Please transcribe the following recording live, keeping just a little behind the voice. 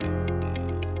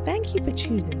Thank you for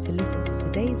choosing to listen to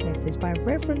today's message by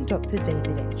Reverend Dr.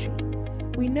 David Entry.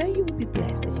 We know you will be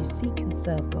blessed as you seek and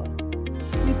serve God.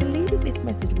 We believe that this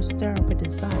message will stir up a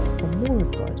desire for more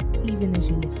of God even as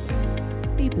you listen.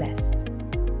 Be blessed.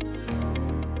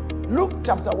 Luke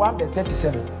chapter 1 verse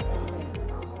 37.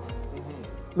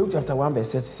 Luke chapter 1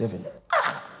 verse 37.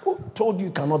 Who told you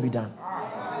it cannot be done?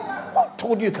 Who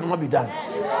told you it cannot be done?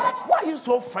 Why are you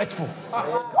so fretful?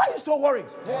 Why are you so worried?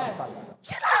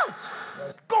 Chill out.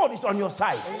 God is on your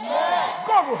side.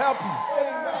 God will help you.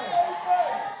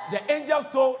 The angels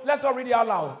told, let's all read it out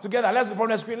loud together. Let's go from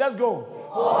the screen. Let's go.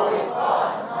 For with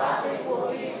God, nothing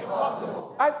will be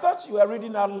impossible. I thought you were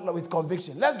reading out with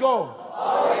conviction. Let's go.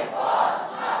 For with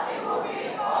God, nothing will be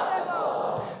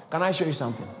impossible. Can I show you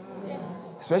something?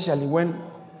 Especially when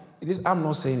it is, I'm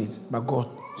not saying it, but God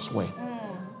swear.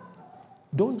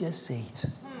 Don't just say it.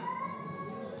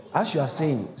 As you are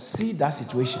saying, see that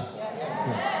situation. Yeah.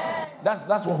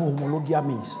 That's what homologia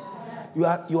means. You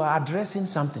are addressing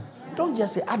something. Don't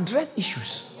just say, address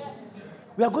issues.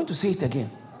 We are going to say it again.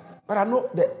 But I know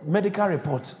the medical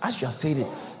reports, as you are saying it,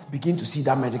 begin to see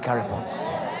that medical reports.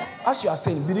 As you are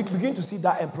saying, begin to see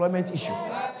that employment issue.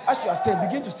 As you are saying,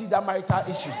 begin to see that marital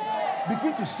issues.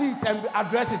 Begin to see it and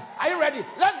address it. Are you ready?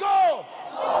 Let's go!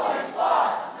 For with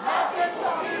God, nothing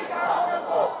will be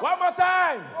impossible. One more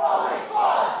time. For with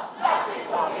God, nothing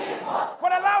will be impossible. For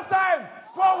the last time.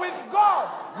 For with God,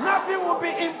 nothing will be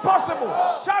impossible.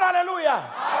 Shout hallelujah.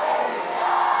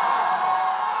 Hallelujah.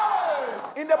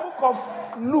 In the book of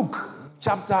Luke,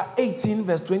 chapter 18,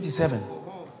 verse 27.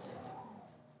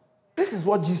 This is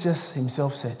what Jesus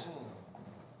himself said.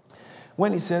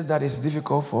 When he says that it's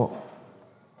difficult for,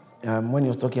 when he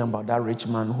was talking about that rich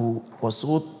man who was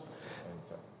so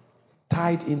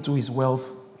tied into his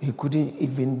wealth, he couldn't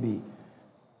even be,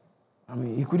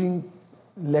 he couldn't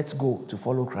let go to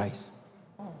follow Christ.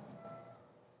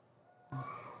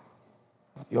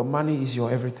 Your money is your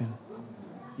everything.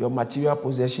 Your material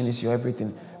possession is your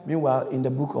everything. Meanwhile, in the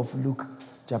book of Luke,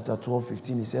 chapter 12,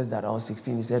 15, he says that, or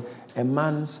 16, he said, the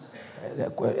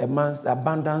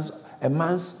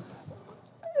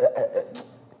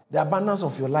abundance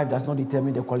of your life does not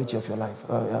determine the quality of your life.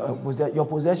 Your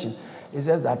possession. It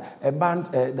says that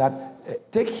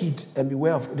take heed and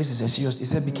beware of. This is a serious. He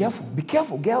said, be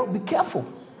careful, girl, be careful.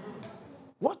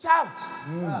 Watch out.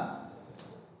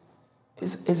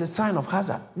 It's a sign of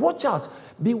hazard. Watch out.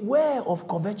 Beware of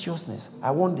covetousness. I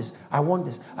want this. I want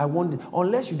this. I want it.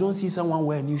 Unless you don't see someone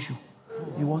wear a new shoe,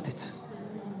 you want it.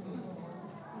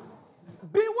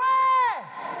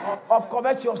 Beware of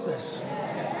covetousness.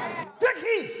 Take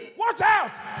heed. Watch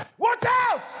out. Watch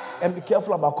out. And be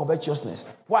careful about covetousness.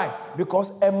 Why?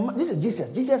 Because this is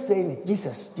Jesus. Jesus saying it.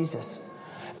 Jesus.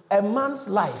 A man's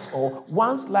life or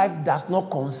one's life does not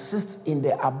consist in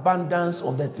the abundance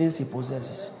of the things he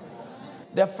possesses.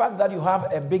 The fact that you have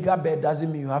a bigger bed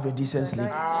doesn't mean you have a decent sleep.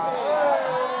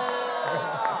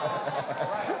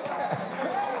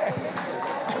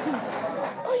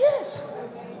 Oh, yes.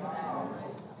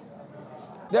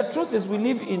 The truth is we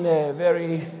live in a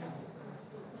very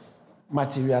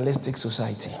materialistic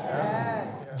society.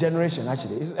 Generation,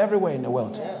 actually. It's everywhere in the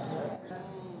world.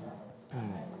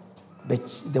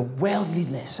 But the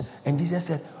worldliness. And Jesus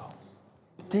said,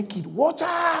 take it. Watch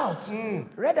out.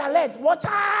 Red alert. Watch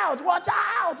out. Watch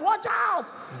out. Watch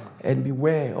out. And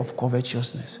beware of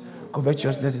covetousness.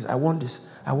 Covetousness is, I want this.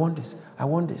 I want this. I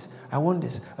want this. I want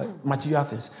this. Material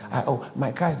things.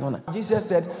 My car is not. Jesus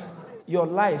said, your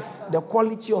life, the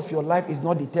quality of your life is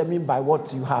not determined by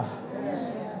what you have.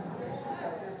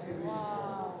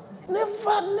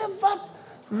 Never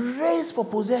race for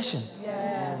possession.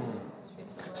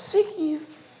 Seek ye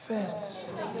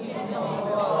first.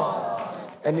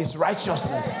 And his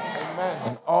righteousness. Amen.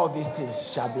 And all these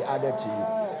things shall be added to you.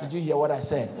 Did you hear what I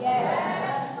said?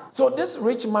 Yeah. So this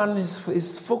rich man,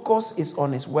 his focus is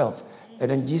on his wealth.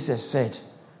 And then Jesus said,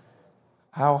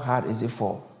 how hard is it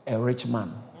for a rich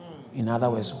man? In other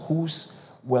words, whose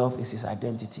wealth is his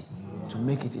identity to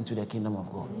make it into the kingdom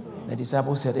of God? The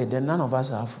disciples said, then none of us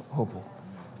have hope.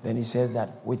 Then he says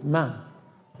that with man,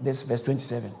 this verse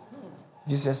 27,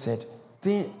 Jesus said,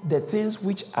 the things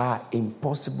which are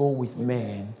impossible with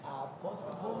men are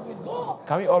possible with God.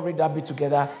 Can we all read that bit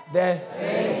together? The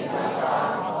things which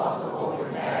are impossible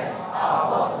with men are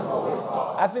possible with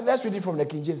God. I think let's read it from the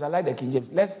King James. I like the King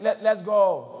James. Let's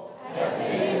go. The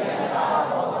things which are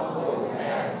possible with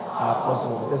men are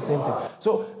possible. It's the same thing.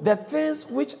 So the things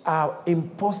which are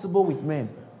impossible with men.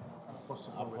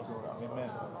 Amen.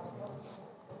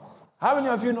 How many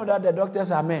of you know that the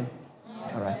doctors are men?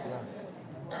 All right.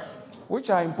 Which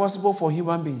are impossible for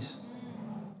human beings.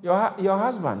 Your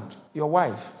husband, your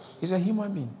wife, is a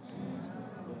human being.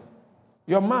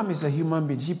 Your mom is a human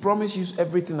being. She promised you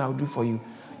everything I'll do for you.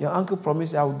 Your uncle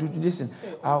promised I'll do. Listen,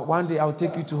 one day I'll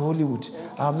take you to Hollywood.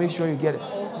 I'll make sure you get it.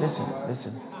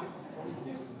 Listen.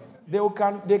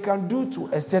 They can do to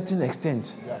a certain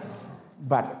extent,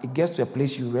 but it gets to a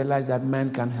place you realize that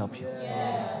man can't help you.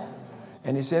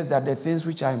 And it says that the things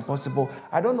which are impossible,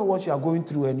 I don't know what you are going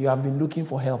through and you have been looking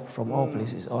for help from all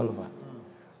places, all over.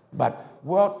 But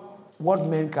what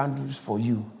men can do for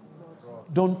you,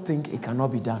 don't think it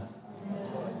cannot be done.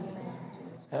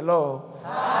 Hello?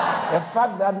 The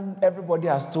fact that everybody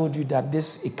has told you that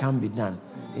it can be done,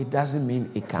 it doesn't mean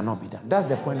it cannot be done. That's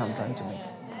the point I'm trying to make.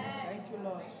 Thank you,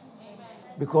 Lord.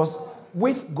 Because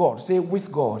with God, say with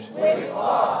God. With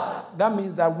God. That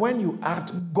means that when you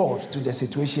add God to the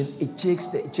situation, it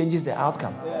changes the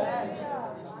outcome. Yes.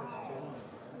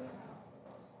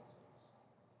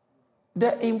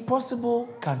 The impossible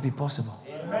can be possible.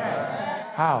 Amen.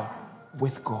 How?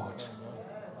 With God.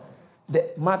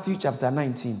 Matthew chapter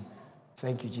 19.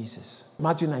 Thank you, Jesus.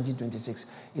 Matthew 19:26.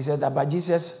 He said that, but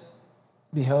Jesus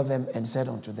beheld them and said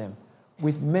unto them,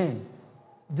 with men,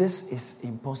 this is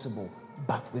impossible,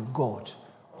 but with God.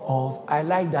 I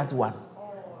like that one.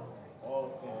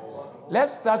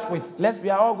 Let's start with, we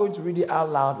are all going to read it out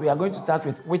loud. We are going to start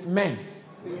with men.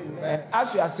 And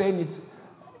as you are saying it,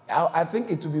 I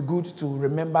think it would be good to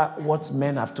remember what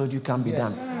men have told you can be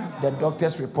done. The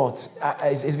doctor's reports.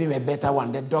 It's been a better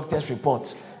one. The doctor's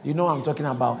reports. You know what I'm talking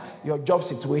about. Your job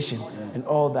situation and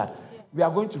all that. We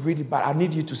are going to read it, but I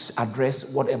need you to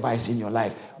address whatever is in your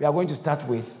life. We are going to start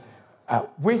with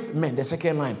men, the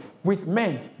second line. With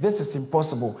men, this is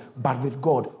impossible, but with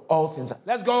God, all things are.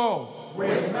 Let's go.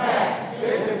 With men,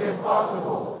 this is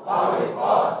impossible, but with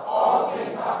God, all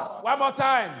things are. One more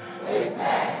time. With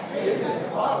men, this is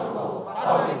impossible,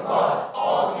 but with God,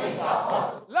 all things are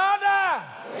possible. Louder.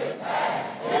 With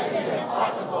men, this is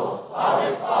impossible, but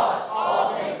with God,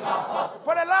 all things are possible.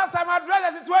 For the last time,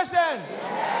 address the situation.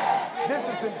 This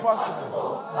is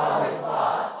impossible. But with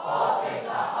God, all things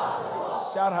are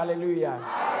possible. Shout hallelujah.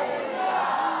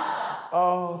 Hallelujah.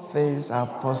 All things are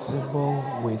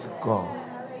possible with God.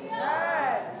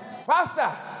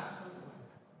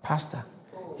 Pastor,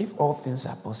 if all things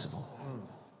are possible,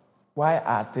 why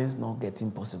are things not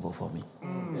getting possible for me?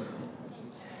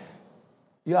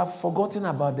 You have forgotten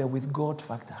about the with God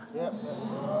factor. Yep.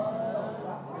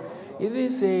 He didn't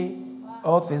say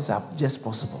all things are just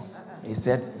possible. He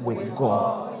said with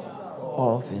God,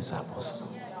 all things are possible.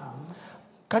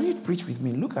 Can you preach with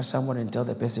me? Look at someone and tell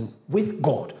the person, with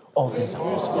God, all things are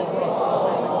possible.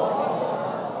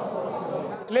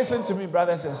 Listen to me,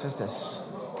 brothers and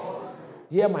sisters.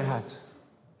 Hear my heart.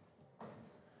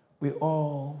 We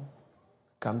all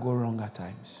can go wrong at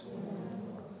times.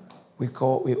 We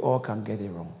all can get it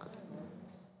wrong.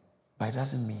 But it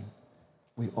doesn't mean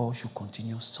we all should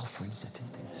continue suffering certain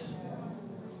things.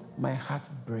 My heart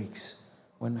breaks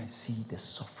when I see the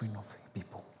suffering of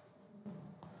people.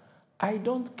 I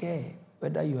don't care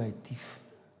whether you are a thief,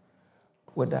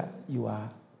 whether you are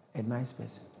a nice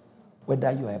person,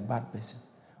 whether you are a bad person,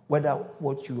 whether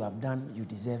what you have done, you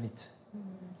deserve it.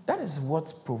 That is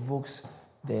what provokes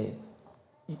the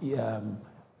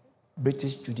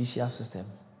British judicial system,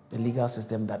 the legal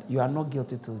system, that you are not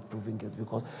guilty till proven guilty.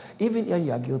 Because even when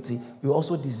you are guilty, you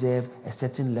also deserve a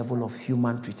certain level of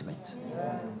human treatment.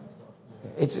 Yes.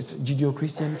 It's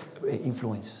Judeo-Christian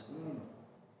influence.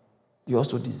 You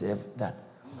also deserve that.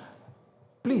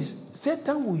 Please,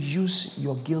 Satan will use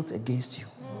your guilt against you.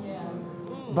 Yeah.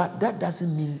 But that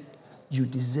doesn't mean you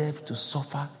deserve to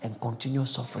suffer and continue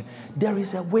suffering. There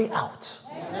is a way out.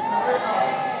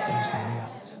 There is a way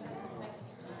out.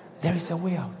 There is a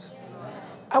way out.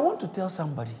 I want to tell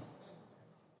somebody,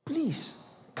 please,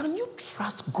 can you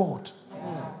trust God?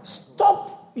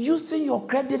 Stop using your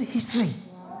credit history.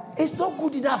 It's not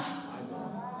good enough.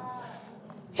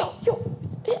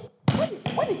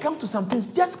 When it comes to some things,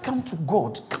 just come to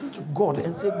God. Come to God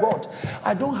and say, God,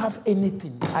 I don't have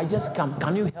anything. I just come.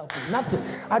 Can you help me? Nothing.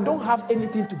 I don't have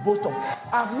anything to boast of.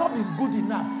 I've not been good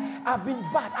enough. I've been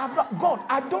bad. God,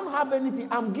 I don't have anything.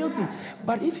 I'm guilty.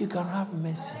 But if you can have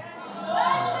mercy.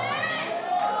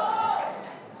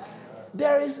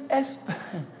 There is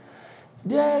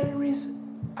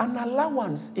an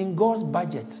allowance in God's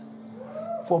budget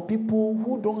for people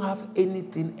who don't have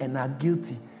anything and are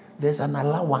guilty. There's an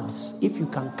allowance. If you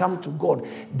can come to God,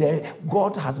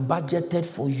 God has budgeted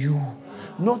for you.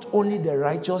 Not only the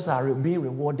righteous are being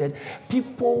rewarded,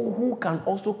 people who can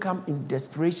also come in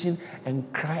desperation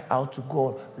and cry out to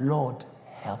God, Lord,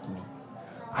 help me.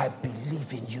 I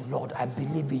believe in you, Lord. I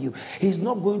believe in you. He's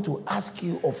not going to ask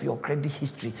you of your credit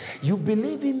history. You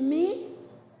believe in me?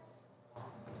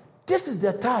 This is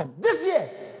the time. This year,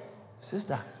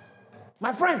 Sister,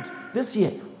 my friend, this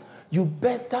year, you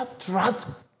better trust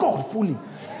God fully.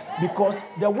 Because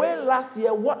the way last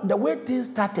year, the way things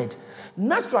started,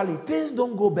 naturally, things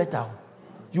don't go better.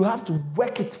 You have to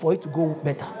work it for it to go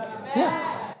better.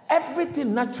 Yeah.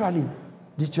 Everything naturally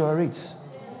deteriorates.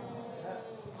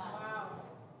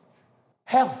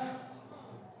 Health.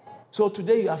 So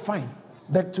today you are fine.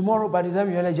 But tomorrow, by the time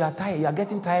you realize you are tired, you are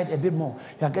getting tired a bit more.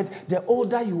 The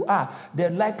older you are, the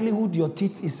likelihood your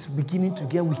teeth is beginning to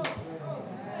get weak.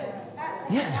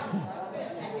 Yeah.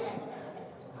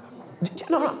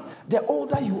 No. The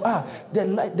older you are, the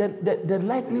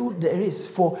likelihood there is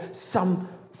for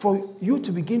you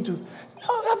to begin to.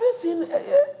 Have you seen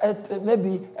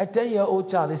maybe a 10-year-old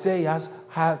child? They say he has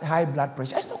high blood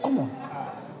pressure. It's not common.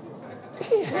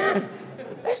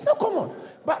 It's not common.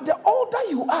 But the older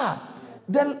you are,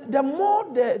 the more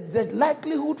the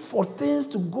likelihood for things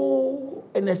to go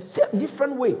in a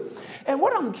different way. And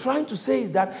what I'm trying to say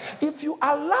is that if you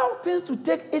allow things to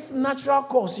take its natural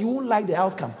course, you won't like the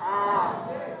outcome.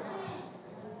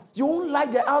 You won't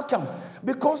like the outcome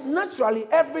because naturally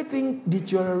everything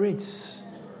deteriorates.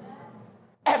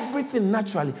 Everything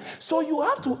naturally. So you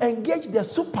have to engage the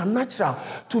supernatural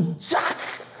to jack.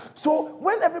 So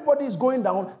when everybody is going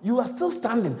down, you are still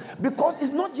standing because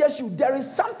it's not just you. There is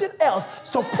something else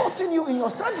supporting you in your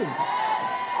standing.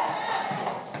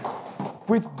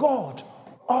 With God,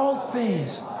 all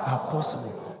things are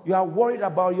possible. You are worried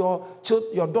about your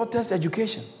daughter's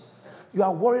education. You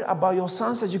are worried about your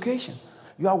son's education.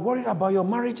 You are worried about your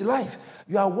marriage life.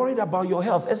 You are worried about your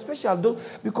health, especially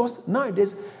because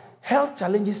nowadays health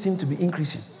challenges seem to be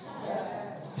increasing.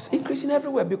 It's increasing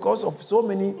everywhere because of so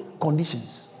many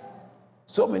conditions.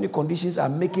 So many conditions are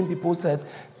making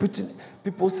putting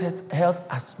people's health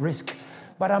at risk.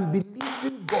 But I'm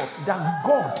believing God that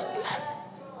God,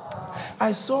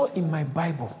 I saw in my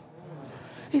Bible,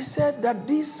 he said that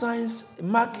these signs,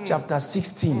 Mark chapter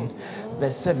 16,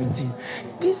 verse 17,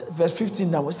 this verse 15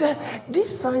 now, he said, these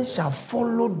signs shall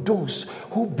follow those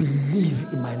who believe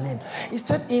in my name. He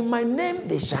said, in my name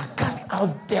they shall cast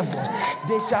out devils.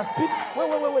 They shall speak,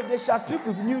 wait, they shall speak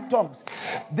with new tongues.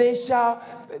 They shall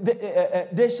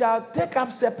take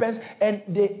up serpents, and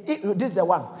this is the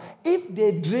one. If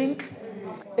they drink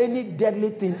any deadly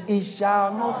thing, it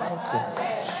shall not hurt them.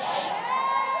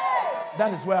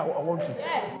 That is where I want to.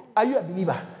 Are you a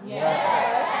believer?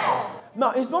 Yes.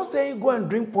 Now, it's not saying go and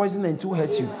drink poison and it will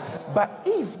hurt you. But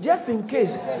if, just in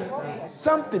case,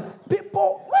 something,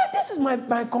 this is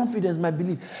my confidence, my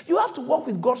belief. You have to work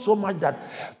with God so much that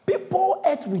people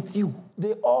ate with you.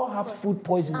 They all have food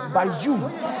poisoning. But you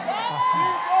have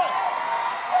food.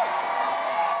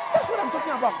 That's what I'm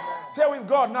talking about. Say with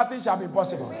God, nothing shall be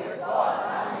impossible.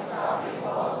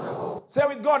 Say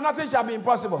with God, nothing shall be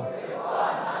impossible.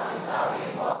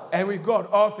 And with God,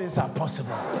 all things are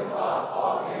possible.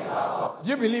 Do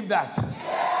you believe that?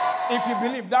 If you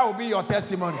believe, that will be your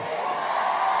testimony.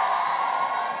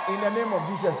 In the name of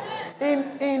Jesus.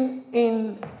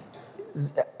 In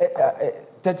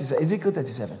 37, Ezekiel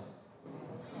 37.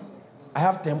 I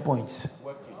have 10 points.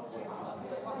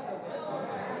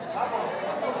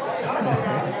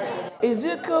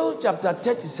 Ezekiel chapter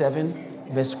 37,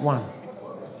 verse 1.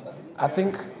 I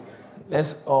think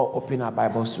let's all open our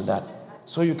Bibles to that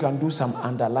so you can do some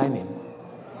underlining.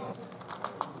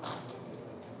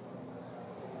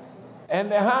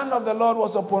 And the hand of the Lord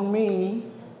was upon me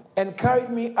and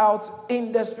carried me out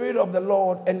in the spirit of the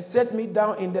Lord and set me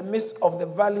down in the midst of the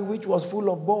valley which was full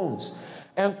of bones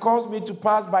and caused me to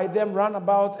pass by them round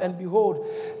about, and behold,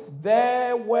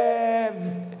 there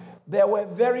were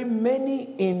very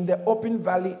many in the open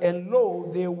valley, and lo,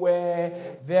 they were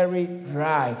very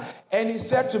dry. And he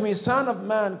said to me, Son of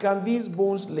man, can these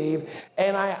bones live?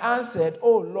 And I answered,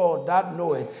 O Lord, that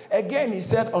knoweth. Again he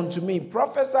said unto me,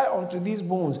 Prophesy unto these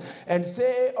bones, and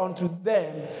say unto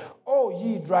them, O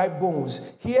ye dry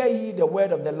bones, hear ye the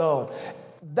word of the Lord.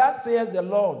 Thus says the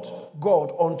Lord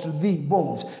God unto thee,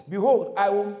 bones, behold, I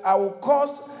will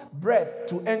cause breath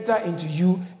to enter into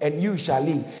you, and you shall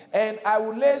live. And I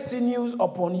will lay sinews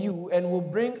upon you, and will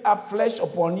bring up flesh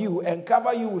upon you, and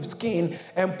cover you with skin,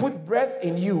 and put breath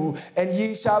in you, and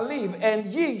ye shall live, and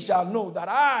ye shall know that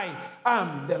I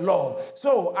am the Lord.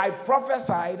 So I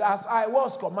prophesied as I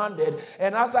was commanded,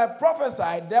 and as I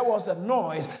prophesied, there was a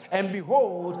noise, and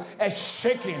behold, a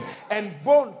shaking, and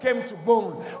bone came to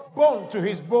bone, bone to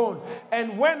his bone.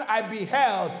 And when I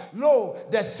beheld, lo,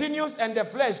 the sinews and the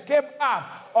flesh came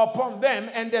up upon them,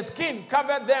 and the skin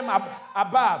covered them up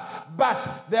above,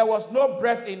 but there was no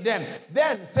breath in them.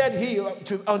 Then said he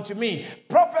unto me,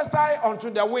 Prophesy unto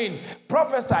the wind,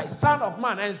 prophesy, son of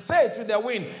man, and say to the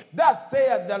wind, Thus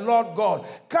saith the Lord Lord God.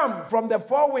 Come from the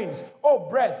four winds, O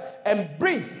breath, and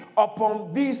breathe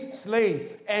upon these slain,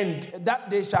 and that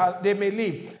they may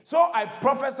live. So I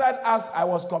prophesied as I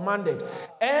was commanded,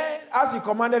 and as he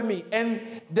commanded me,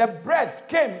 and the breath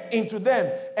came into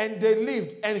them, and they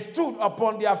lived and stood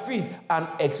upon their feet, an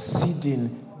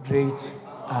exceeding great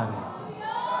army.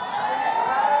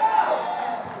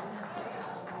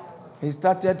 He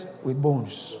started with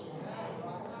bones.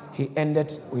 He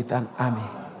ended with an army.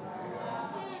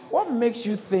 What makes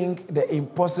you think the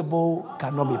impossible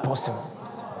cannot be possible?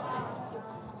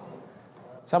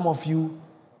 Some of you,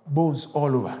 bones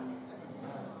all over.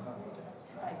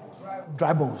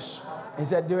 Dry bones. He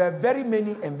said there were very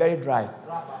many and very dry.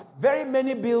 Very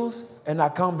many bills and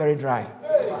account very dry.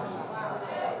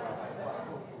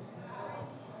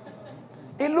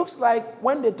 It looks like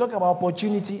when they talk about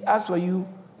opportunity, as for you,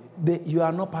 you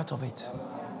are not part of it.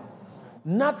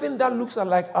 Nothing that looks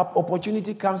like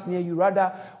opportunity comes near you.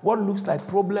 Rather, what looks like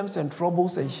problems and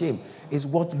troubles and shame is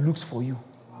what looks for you.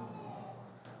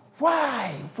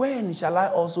 Why? When shall I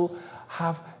also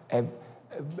have a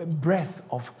breath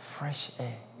of fresh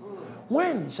air?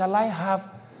 When shall I have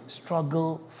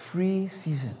struggle-free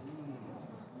season?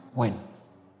 When?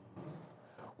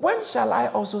 When shall I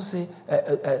also say,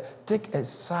 take a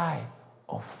sigh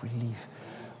of relief?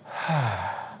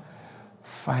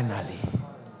 Finally.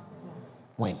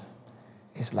 When?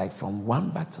 It's like from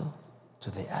one battle to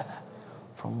the other.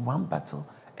 From one battle,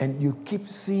 and you keep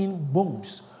seeing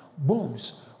bones,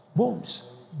 bones,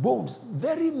 bones, bones.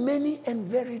 Very many and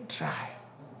very dry.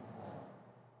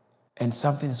 And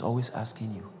something is always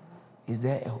asking you, is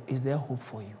there hope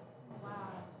for you?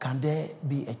 Can there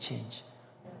be a change?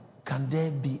 Can there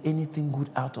be anything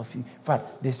good out of you? In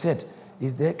fact, they said,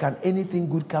 can anything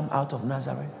good come out of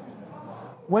Nazareth?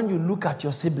 When you look at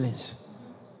your siblings,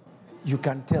 you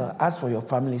can tell, as for your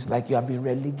family, it's like you have been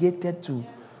relegated to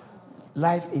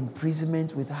life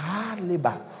imprisonment with hard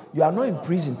labor. You are not in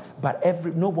prison, but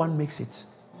no one makes it.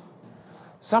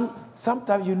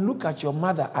 Sometimes you look at your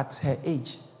mother at her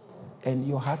age, and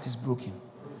your heart is broken,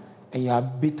 and you are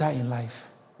bitter in life.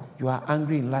 You are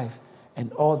angry in life,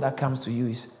 and all that comes to you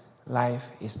is, life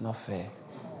is not fair.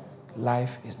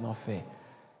 Life is not fair.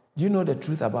 Do you know the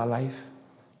truth about life?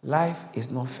 Life is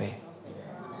not fair.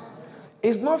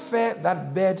 It's not fair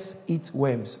that birds eat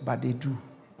worms, but they do.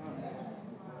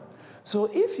 So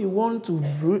if you want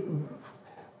to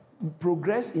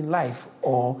progress in life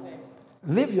or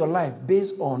live your life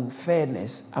based on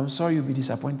fairness, I'm sorry you'll be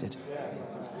disappointed.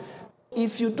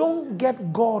 If you don't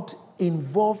get God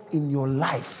involved in your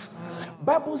life,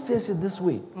 Bible says it this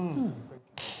way.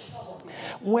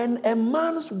 When a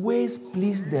man's ways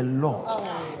please the Lord,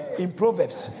 in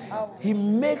Proverbs, he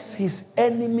makes his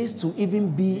enemies to even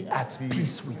be at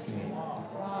peace with him.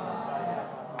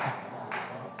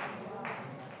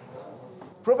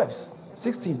 Proverbs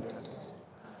 16.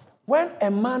 When a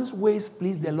man's ways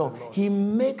please the Lord, he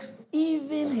makes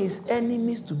even his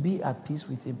enemies to be at peace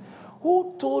with him.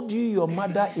 Who told you your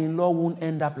mother-in-law won't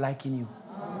end up liking you?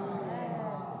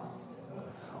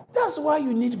 That's why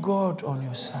you need God on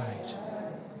your side.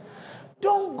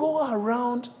 Don't go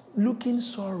around looking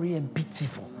sorry and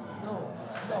pitiful.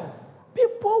 No.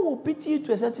 People will pity you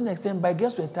to a certain extent, but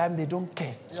guess what time they don't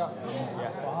care. They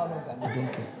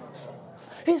don't care.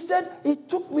 He said, he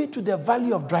took me to the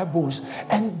valley of dry bones,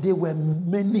 and there were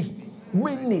many,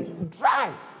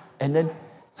 dry. And then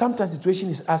sometimes the situation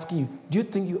is asking you, do you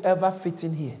think you ever fit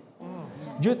in here?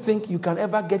 Do you think you can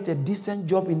ever get a decent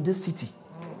job in this city?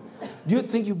 Do you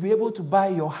think you'll be able to buy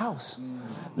your house?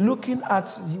 Looking at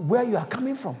where you are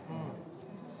coming from.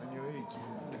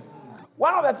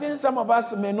 One of the things some of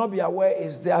us may not be aware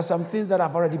is there are some things that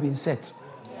have already been set.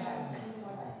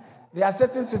 There are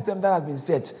certain systems that have been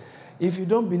set. If you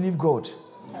don't believe God,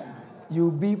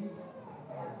 you'll be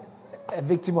a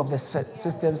victim of the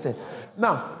system set.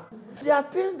 Now, there are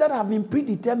things that have been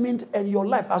predetermined in your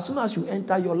life. As soon as you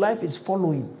enter, your life is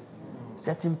following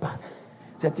certain path.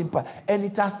 And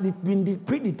it has been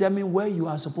predetermined where you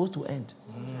are supposed to end.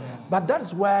 But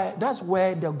that's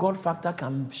where the God factor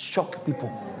can shock people.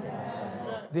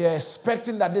 They are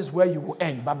expecting that this is where you will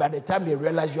end, but by the time they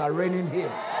realize you are reigning here,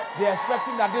 they are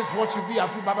expecting that this is what should be a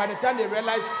few, but by the time they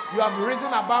realize you have risen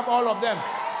above all of them.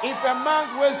 If a man's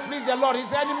ways please the Lord,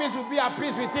 his enemies will be at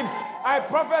peace with him. I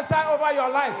prophesy over your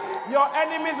life, your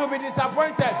enemies will be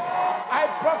disappointed.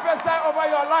 I prophesy over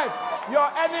your life,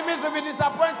 your enemies will be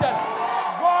disappointed.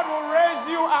 God will raise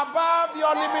you above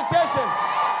your limitation.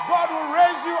 God will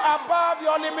raise you above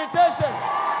your limitation.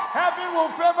 Heaven will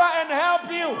favor and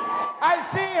help you. I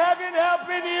see heaven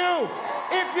helping you.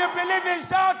 If you believe in,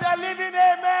 shout a living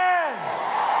amen.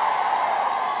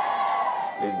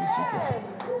 Please be seated.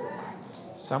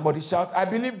 Somebody shout, I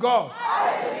believe God.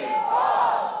 I believe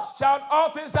God. Shout,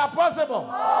 all things are possible.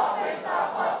 All things are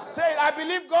possible. Say it, I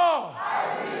believe God.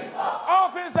 I believe God. All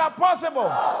things are possible.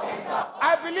 All things are possible.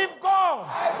 I believe God.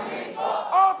 I believe God.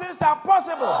 All things are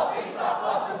possible. All things are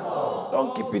possible.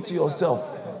 Don't keep it to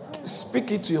yourself.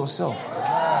 Speak it to yourself.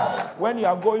 When you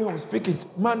are going home, speak it.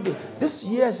 Monday, this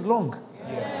year is long.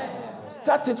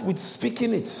 Start it with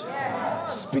speaking it.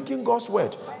 Speaking God's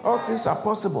word. All things are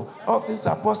possible. All things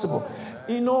are possible.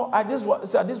 You know, this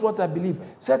is what I believe.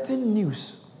 Certain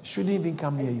news shouldn't even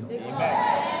come near you.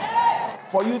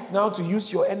 For you now to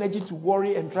use your energy to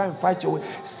worry and try and fight your way.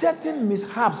 Certain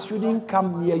mishaps shouldn't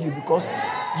come near you because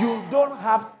you don't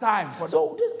have time for.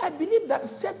 So I believe that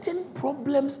certain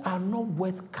problems are not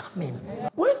worth coming.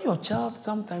 When your child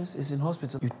sometimes is in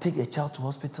hospital, you take a child to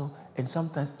hospital, and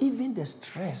sometimes even the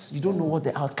stress, you don't know what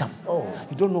the outcome.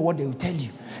 You don't know what they will tell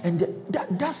you, and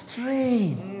that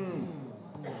strain.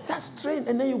 That's strain,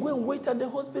 and then you go and wait at the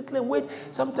hospital and wait.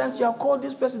 Sometimes you are called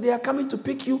this person, they are coming to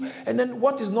pick you, and then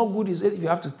what is not good is if you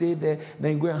have to stay there,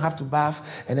 then you go and have to bath,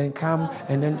 and then come,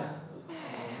 and then.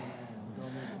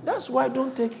 That's why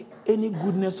don't take any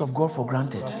goodness of God for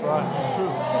granted. That's right, it's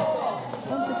true.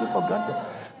 Don't take it for granted.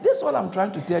 This is what I'm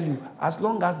trying to tell you. As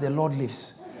long as the Lord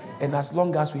lives, and as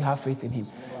long as we have faith in Him,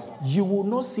 you will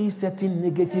not see certain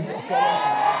negative occurrences.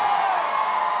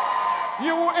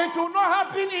 It will not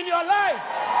happen in your life.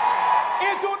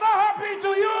 It will not happen to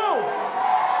you.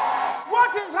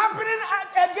 What is happening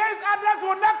against others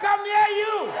will not come near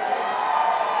you.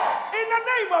 In the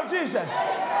name of Jesus.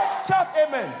 Shout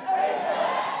amen.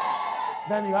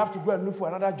 Then you have to go and look for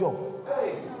another job.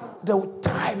 The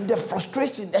time, the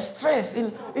frustration, the stress.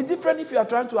 It's different if you are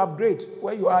trying to upgrade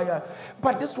where you are.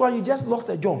 But this one, you just lost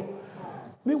a job.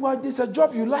 Meanwhile, this is a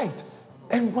job you liked.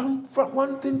 And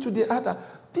one thing to the other.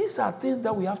 These are things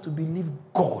that we have to believe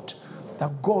God.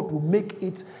 That God will make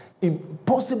it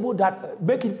possible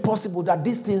that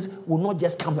these things will not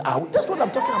just come out. That's what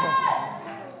I'm talking about.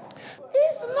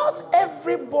 It's not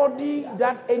everybody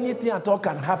that anything at all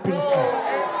can happen to.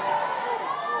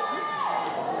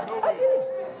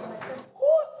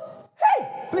 Hey,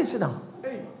 please sit down.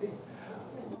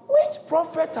 Which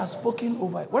prophet has spoken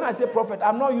over it? When I say prophet,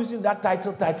 I'm not using that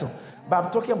title, but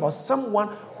I'm talking about someone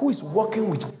who is working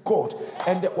with God,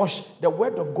 and the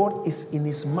word of God is in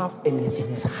his mouth and in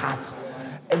his heart,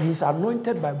 and he's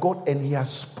anointed by God, and he has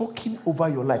spoken over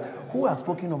your life. Who has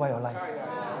spoken over your life?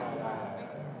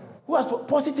 Who has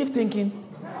positive thinking?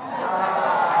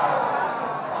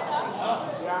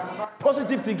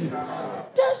 Positive thinking.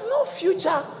 There's no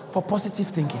future for positive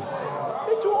thinking.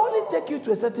 It will only take you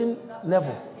to a certain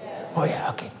level. Oh yeah,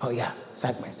 okay. Oh yeah,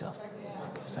 psych myself.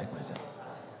 Okay, psych myself.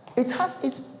 It has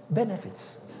its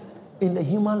benefits in the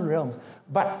human realms,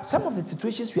 but some of the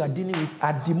situations we are dealing with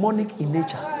are demonic in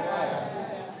nature.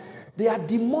 They are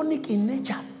demonic in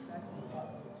nature.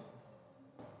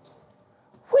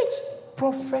 Which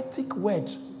prophetic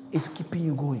word is keeping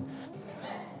you going?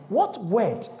 What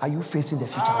word are you facing the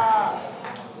future with?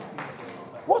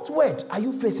 What word are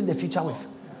you facing the future with?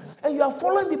 And you are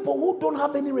following people who don't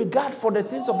have any regard for the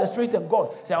things of the Spirit of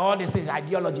God. Say, all these things,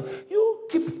 ideology. You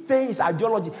keep saying it's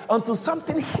ideology until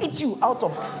something hits you out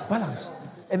of balance.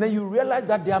 And then you realize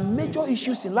that there are major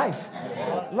issues in life.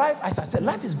 Life, as I said,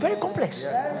 life is very complex.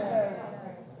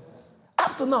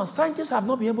 Up to now, scientists have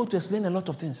not been able to explain a lot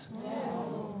of things.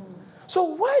 So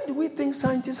why do we think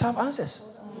scientists have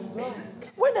answers?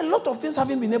 When a lot of things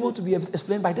haven't been able to be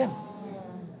explained by them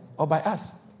or by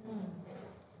us.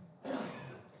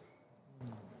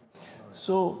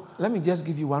 So let me just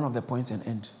give you one of the points and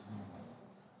end.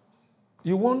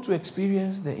 You want to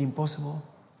experience the impossible?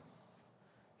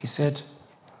 He said,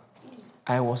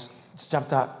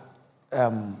 chapter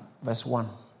verse 1.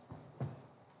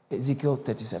 Ezekiel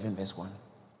 37 verse 1.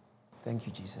 Thank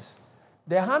you, Jesus.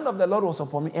 The hand of the Lord was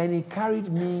upon me, and he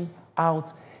carried me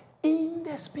out in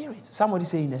the Spirit. Somebody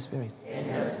say in the Spirit. In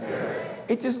the Spirit.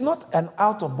 It is not an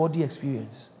out-of-body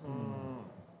experience.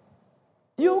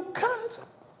 You can't.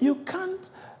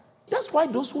 That's why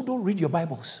those who don't read your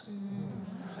Bibles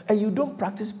and you don't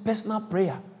practice personal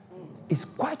prayer, it's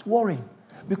quite worrying,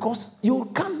 because you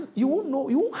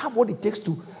won't have what it takes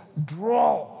to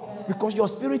draw, because your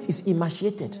spirit is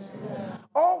emaciated.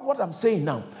 All what I'm saying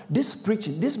now, this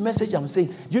preaching, this message I'm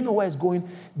saying, do you know where it's going?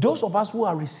 Those of us who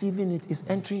are receiving it is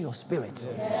entering your spirit.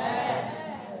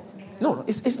 No,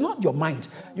 it's not your mind.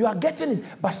 You are getting it,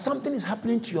 but something is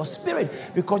happening to your spirit,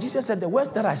 because Jesus said, the words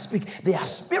that I speak, they are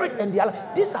spirit and they are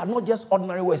life. These are not just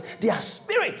ordinary words. They are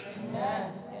spirit.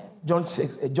 John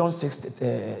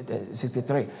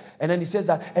 6:63. And then he says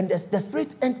that, and the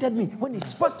Spirit entered me when he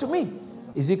spoke to me.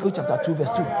 Ezekiel chapter 2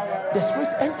 verse 2. The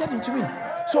Spirit entered into me.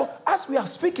 So as we are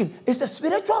speaking, it's a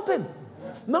spiritual thing.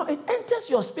 Now it enters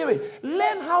your spirit.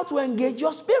 Learn how to engage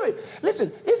your spirit.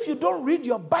 Listen, if you don't read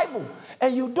your Bible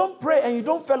and you don't pray and you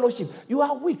don't fellowship, you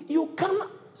are weak. You can't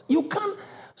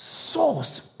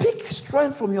pick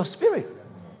strength from your spirit.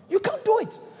 You can't do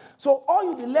it. So all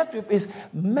you'll be left with is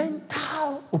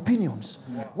mental opinions.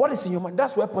 What is in your mind?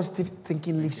 That's where positive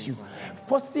thinking leaves you.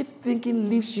 Positive thinking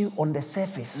leaves you on the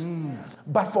surface.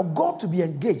 But for God to be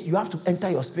engaged, you have to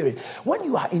enter your spirit. When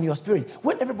you are in your spirit,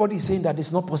 when everybody is saying that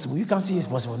it's not possible, you can see it's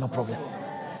possible, no problem.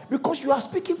 Because you are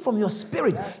speaking from your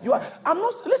spirit.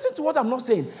 Listen to what I'm not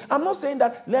saying. I'm not saying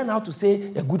that learn how to say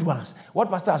the good ones. What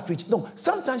pastor has preached. No,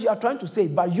 sometimes you are trying to say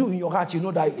it, but you in your heart, you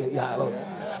know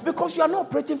that. Because you are not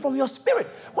operating from your spirit.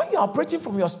 When you are operating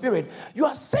from your spirit, you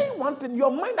are saying one thing,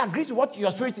 your mind agrees with what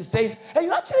your spirit is saying, and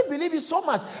you actually believe it so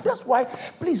much. That's why,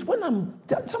 please,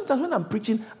 sometimes when I'm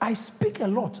preaching, I speak a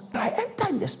lot. But I enter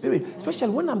in the spirit,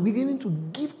 especially when I'm beginning to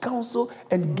give counsel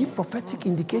and give prophetic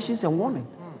indications and warning.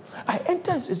 I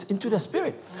enter into the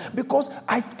spirit because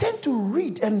I tend to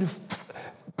read and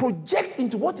project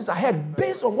into what is ahead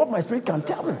based on what my spirit can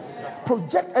tell me.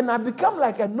 Project, and I become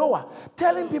like a Noah,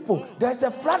 telling people there's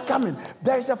a flood coming,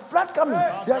 there's a flood coming,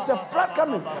 there's a flood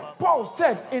coming. Paul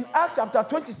said in Acts chapter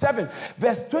 27,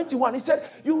 verse 21, he said,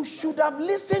 you should have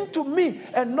listened to me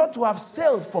and not to have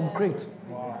sailed from Crete.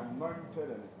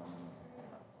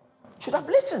 Should have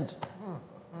listened.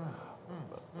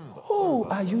 Who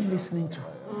are you listening to?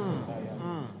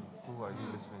 Who are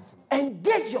you listening to?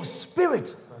 Engage your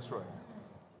spirit. That's right.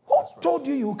 Who told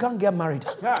you can't get married?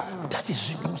 That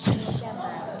is nonsense.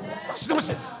 That's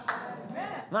nonsense.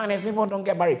 Nowadays, people don't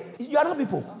get married. You are not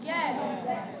people.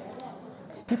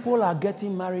 People are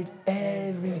getting married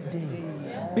every day.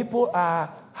 People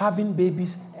are having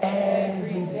babies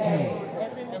every day.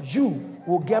 You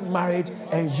will get married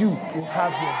and you will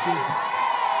have your baby.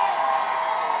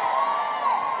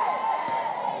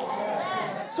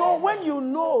 So when you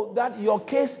know that your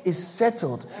case is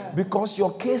settled because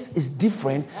your case is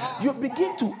different, you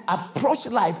begin to approach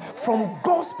life from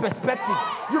God's perspective.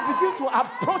 You begin to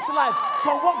approach life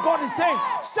from what God is saying.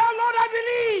 Shout, Lord, I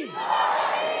believe.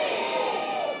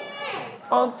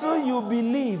 Until you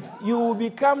believe, you will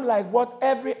become like what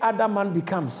every other man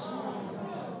becomes.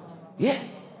 Yeah. He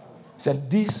said,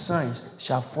 these signs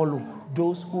shall follow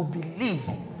those who believe.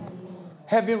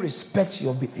 Heaven respects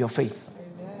your faith.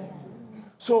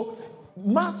 So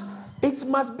it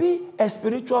must be a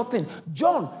spiritual thing.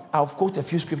 John, I'll quote a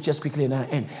few scriptures quickly and I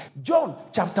end. John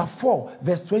chapter 4,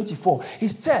 verse 24. He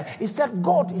said,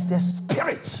 God is a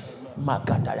spirit.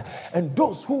 And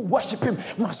those who worship him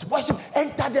must worship,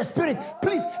 enter the spirit.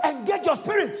 Please engage your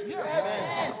spirit.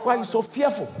 Yes. Why are you so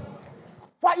fearful?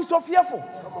 Why are you so fearful?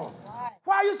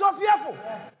 Why are you so fearful?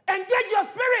 Engage your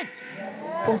spirit.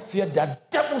 Don't fear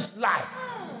that devil's lie.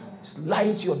 It's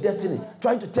lying to your destiny,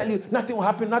 trying to tell you nothing will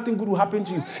happen, nothing good will happen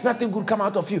to you, nothing good will come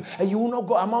out of you, and you will not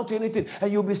go amount to anything,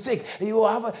 and you'll be sick, and you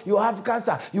will have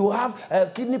cancer, you will have a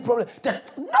kidney problem.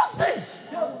 Nonsense!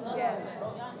 Yes.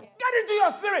 Get into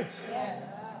your spirit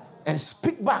and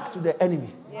speak back to the enemy.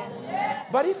 Yes.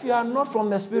 But if you are not from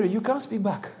the spirit, you can't speak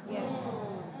back. Yes.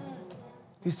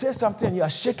 He says something, and you are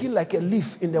shaking like a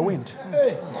leaf in the wind.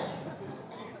 Hey.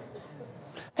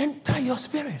 Enter your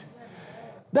spirit.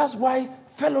 That's why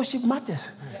fellowship matters.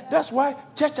 That's why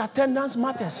church attendance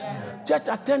matters. Church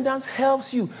attendance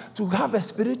helps you to have a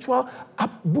spiritual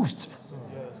boost.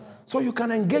 So you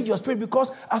can engage your spirit,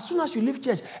 because as soon as you leave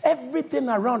church, everything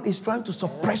around is trying to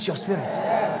suppress your spirit.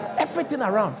 Everything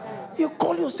around. You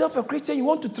call yourself a Christian, you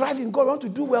want to thrive in God, you want to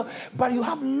do well, but you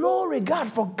have low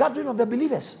regard for gathering of the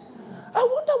believers. I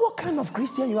wonder what kind of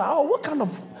Christian you are, or what kind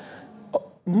of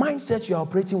mindset you are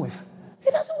operating with.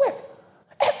 It doesn't work.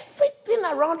 Everything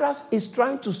around us is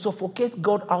trying to suffocate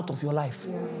God out of your life.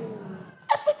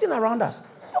 Everything around us.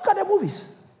 Look at the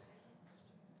movies.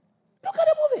 Look at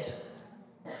the movies.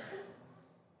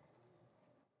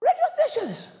 Radio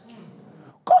stations.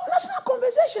 National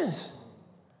conversations.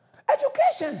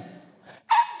 Education.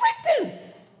 Everything.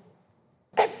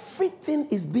 Everything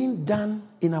is being done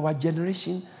in our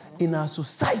generation, in our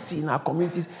society, in our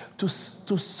communities, to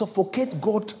suffocate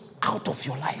God out of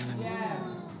your life.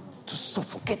 To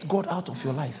suffocate God out of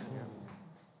your life.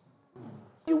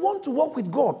 You want to walk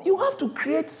with God, you have to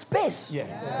create space.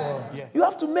 You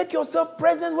have to make yourself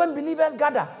present when believers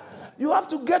gather. You have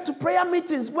to get to prayer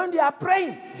meetings when they are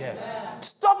praying.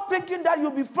 Stop thinking that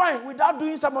you'll be fine without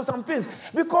doing some things,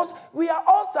 because we are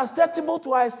all susceptible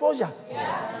to our exposure.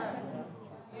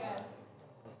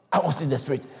 I was in the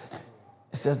spirit.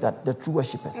 It says that the true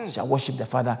worshippers shall worship the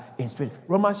Father in spirit.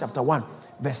 Romans chapter 1,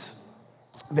 verse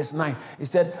Verse 9, he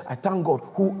said, I thank God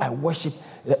who I worship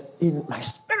in my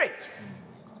spirit.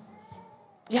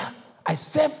 Yeah, I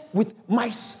serve with my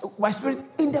spirit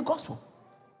in the gospel.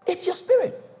 It's your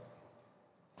spirit.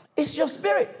 It's your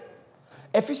spirit.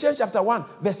 Ephesians chapter 1,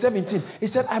 verse 17, he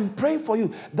said, I'm praying for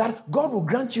you that God will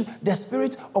grant you the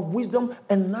spirit of wisdom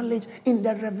and knowledge in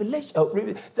the revelation.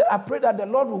 He said, I pray that the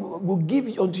Lord will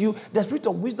give unto you the spirit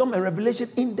of wisdom and revelation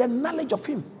in the knowledge of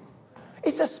him.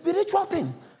 It's a spiritual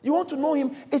thing. You want to know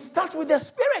him, it starts with the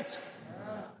spirit.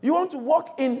 You want to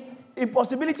walk in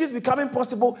impossibilities becoming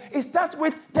possible, it starts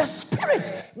with the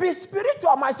spirit. Be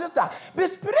spiritual, my sister. Be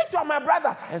spiritual, my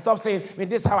brother. And stop saying,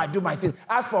 this is how I do my things.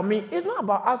 As for me, it's not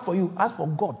about as for you, as for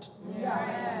God.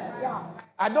 Yeah.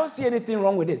 I don't see anything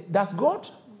wrong with it. That's God.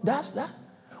 That's that.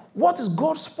 What is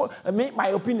God's, my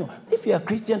opinion? If you're a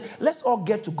Christian, let's all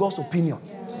get to God's opinion.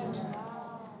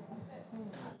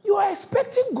 You are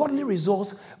expecting godly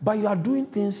results, but you are doing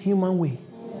things human way.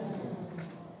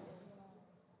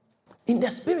 In the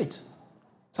spirit.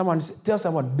 Tell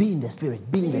someone, be in the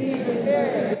spirit. Be in the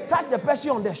spirit. Touch the person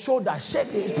on the shoulder,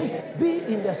 shake it. Be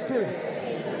in the spirit.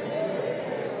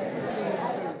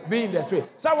 Be in the spirit.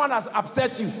 Someone has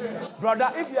upset you.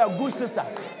 Brother, if you're a good sister,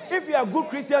 if you're a good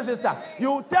Christian sister,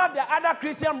 you tell the other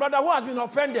Christian brother who has been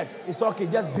offended, it's okay,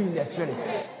 just be in the spirit.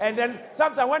 And then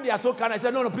sometimes when they are so kind, I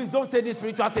say, no, please don't say these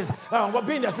spiritual things.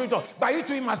 Be in the spirit. But you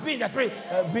too, you must be in the spirit.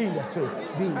 Be in the spirit.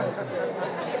 Be in the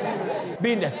spirit.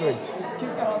 Be in the spirit.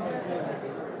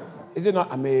 Is it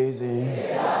not amazing?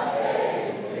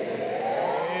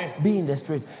 Be in the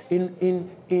spirit.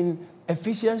 In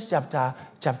Ephesians chapter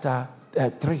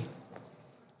 3.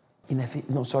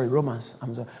 Romans.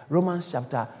 Romans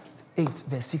chapter 8,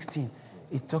 verse 16.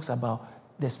 It talks about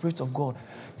the Spirit of God.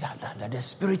 Yeah, that the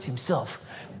Spirit Himself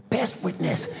bears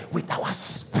witness with our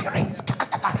spirits.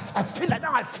 I feel like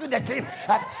now I feel the thing.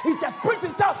 It's the Spirit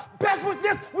Himself bears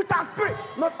witness with our spirit,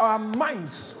 not our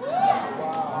minds.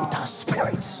 With our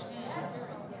spirits.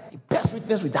 He bears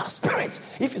witness with our spirits.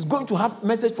 If He's going to have a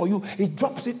message for you, He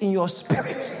drops it in your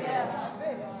spirit.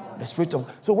 The spirit of.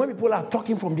 So when people are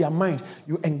talking from their mind,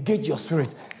 you engage your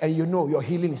spirit, and you know your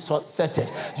healing is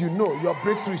sorted. You know your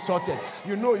breakthrough is sorted.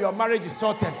 You know your marriage is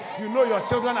sorted. You know your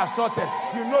children are sorted.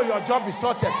 You know your job is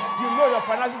sorted. You know your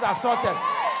finances are sorted.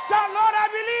 Shout, Lord, I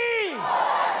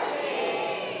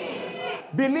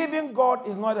believe. Believing God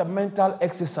is not a mental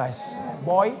exercise,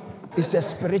 boy. It's a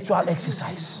spiritual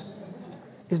exercise.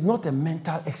 It's not a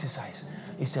mental exercise.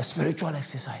 It's a spiritual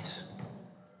exercise.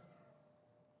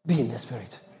 Be in the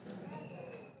spirit.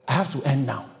 I have to end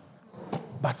now.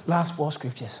 But last 4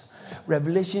 scriptures.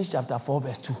 Revelation chapter 4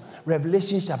 verse 2.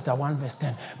 Revelation chapter 1 verse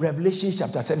 10. Revelation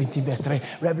chapter 17 verse 3.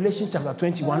 Revelation chapter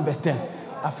 21 verse 10.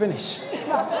 I finish.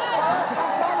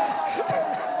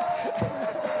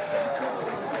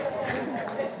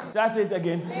 Just say it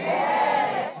again.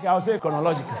 Okay, I'll say it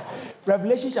chronologically.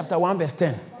 Revelation chapter 1 verse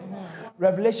 10.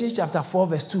 Revelation chapter 4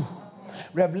 verse 2.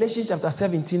 Revelation chapter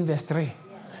 17 verse 3.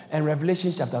 And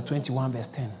Revelation chapter 21 verse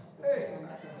 10.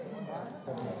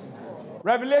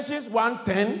 Revelations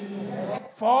 1:10,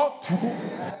 4:2,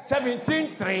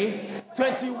 17:3,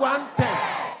 21:10.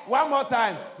 One more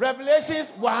time.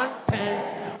 Revelations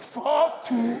 1:10,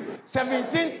 4:2,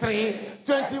 17:3,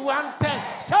 21:10.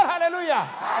 Shout hallelujah.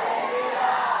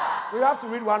 Hallelujah. We have to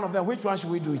read one of them. Which one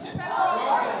should we do it?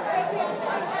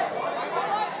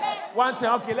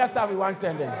 1:10. Okay, let's start with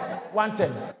 1:10 then.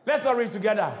 1:10. Let's all read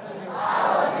together. I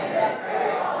was in the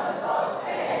spirit of the Lord's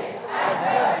day.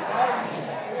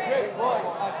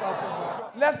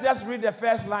 Let's just read the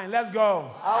first line. Let's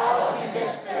go. I was in the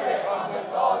spirit of the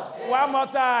Lord's day. One more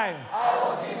time. I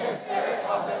was in the spirit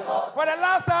of the Lord. For the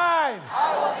last time.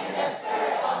 I was in the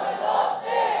spirit of the Lord's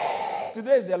day.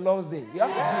 Today is the Lord's day. You have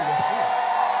to be in the spirit.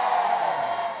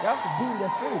 You have to be in the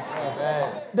spirit.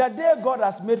 Amen. The day God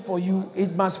has made for you,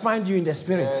 it must find you in the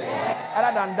spirit. Amen.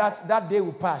 Other than that, that day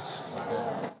will pass.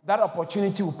 That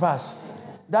opportunity will pass.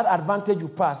 That advantage will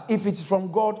pass. If it's from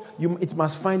God, it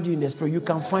must find you in the spirit. You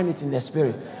can find it in the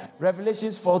spirit.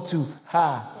 Revelations 4:2.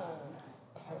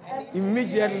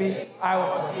 Immediately I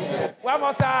was in the spirit. One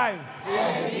more time.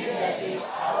 Immediately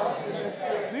I was in the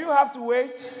spirit. Do you have to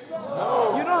wait?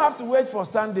 No. You don't have to wait for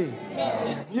Sunday.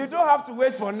 You don't have to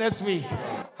wait for next week.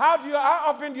 How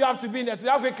often do you have to be in the spirit?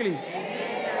 How quickly?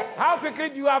 How quickly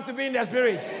do you have to be in the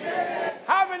spirit?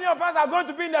 How many of us are going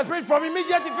to be in the spirit from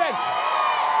immediate effect?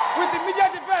 With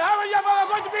immediate effect. How many of us are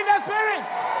going to be in the spirit?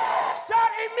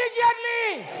 Shout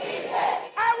immediately.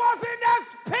 I was in the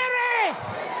spirit.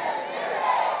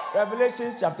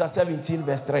 Revelation chapter 17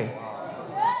 verse 3.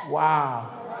 Wow.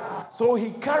 So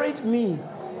he carried me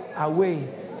away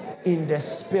in the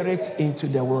spirit into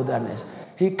the wilderness.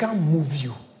 He can't move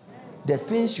you. The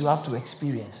things you have to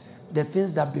experience, the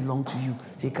things that belong to you,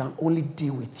 he can only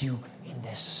deal with you in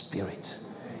the spirit.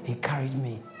 He carried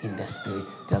me in the spirit.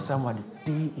 Tell someone,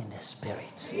 be in the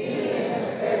spirit.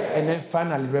 And then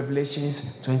finally,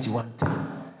 Revelations 21:10.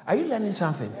 Are you learning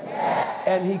something?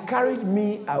 And he carried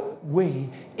me away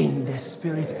in the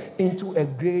spirit into a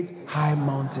great high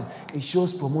mountain. It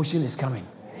shows promotion is coming.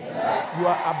 You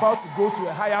are about to go to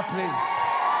a higher plane.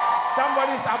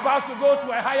 Somebody's about to go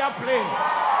to a higher plane.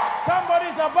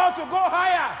 Somebody's about to go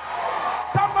higher.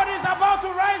 Somebody's about to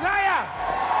rise higher.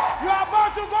 You are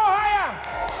about to go higher.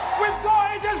 With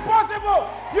God, it is possible.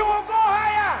 You will go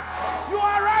higher. You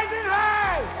are rising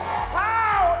high.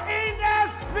 How? In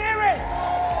the spirit.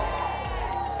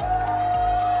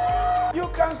 You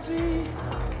can see,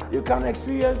 you can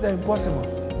experience the impossible.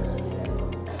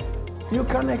 You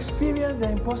can experience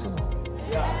the impossible.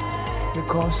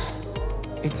 Because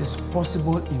it is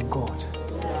possible in God.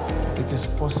 It is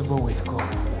possible with God.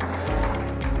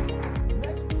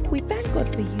 We thank God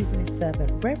for using his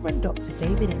servant, Reverend Dr.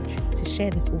 David Entry, to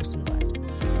share this awesome word.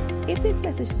 If this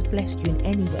message has blessed you in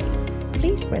any way,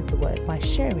 please spread the word by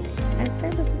sharing it and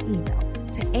send us an email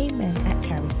to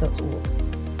amen@caris.org.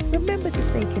 Remember to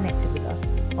stay connected with us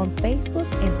on Facebook,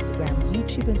 Instagram,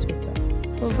 YouTube and Twitter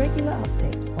for regular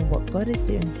updates on what God is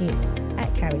doing here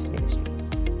at Caris Ministries.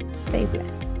 Stay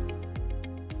blessed.